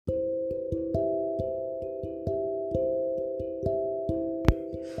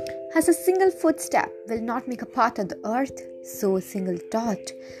As a single footstep will not make a path on the earth, so a single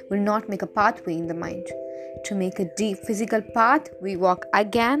thought will not make a pathway in the mind. To make a deep physical path, we walk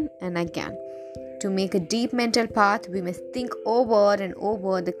again and again. To make a deep mental path, we must think over and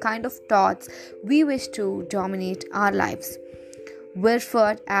over the kind of thoughts we wish to dominate our lives.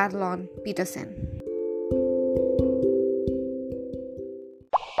 Wilfred Arlon Peterson.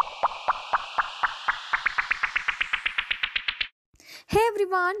 Hey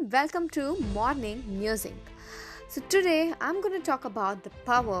everyone, welcome to Morning Musing. So today I'm going to talk about the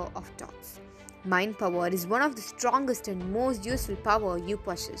power of thoughts. Mind power is one of the strongest and most useful power you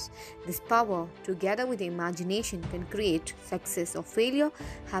possess. This power, together with imagination, can create success or failure,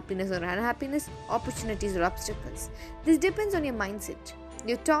 happiness or unhappiness, opportunities or obstacles. This depends on your mindset.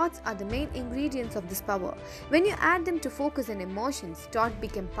 Your thoughts are the main ingredients of this power. When you add them to focus and emotions, thoughts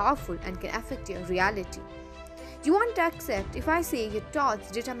become powerful and can affect your reality. You won't accept if I say your thoughts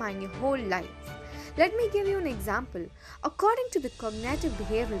determine your whole life. Let me give you an example. According to the cognitive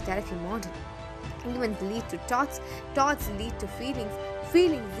behavioral therapy model, events lead to thoughts, thoughts lead to feelings,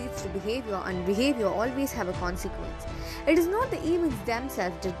 feelings leads to behavior, and behavior always have a consequence. It is not the events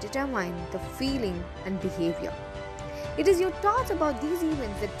themselves that determine the feeling and behavior. It is your thoughts about these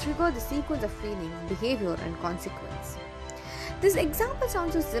events that trigger the sequence of feelings, behavior, and consequence. This example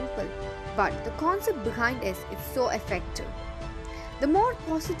sounds so simple, but the concept behind it is so effective. The more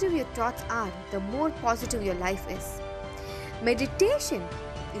positive your thoughts are, the more positive your life is. Meditation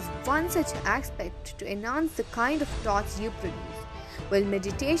is one such aspect to enhance the kind of thoughts you produce. While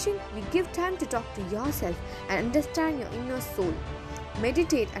meditation, you give time to talk to yourself and understand your inner soul.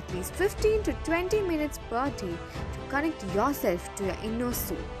 Meditate at least 15 to 20 minutes per day to connect yourself to your inner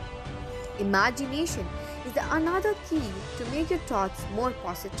soul. Imagination is another key to make your thoughts more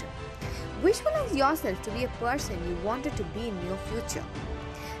positive. Visualize yourself to be a person you wanted to be in your future.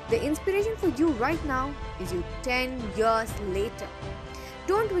 The inspiration for you right now is you 10 years later.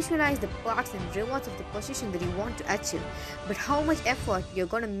 Don't visualize the parts and rewards of the position that you want to achieve, but how much effort you're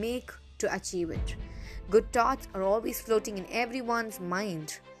going to make to achieve it. Good thoughts are always floating in everyone's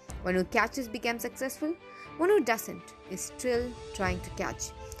mind. One who catches becomes successful. One who doesn't is still trying to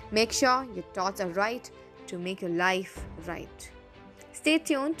catch. Make sure your thoughts are right to make your life right. Stay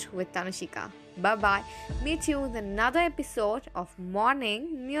tuned with Tanushika. Bye-bye. Meet you in another episode of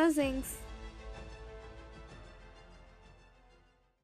Morning Musings.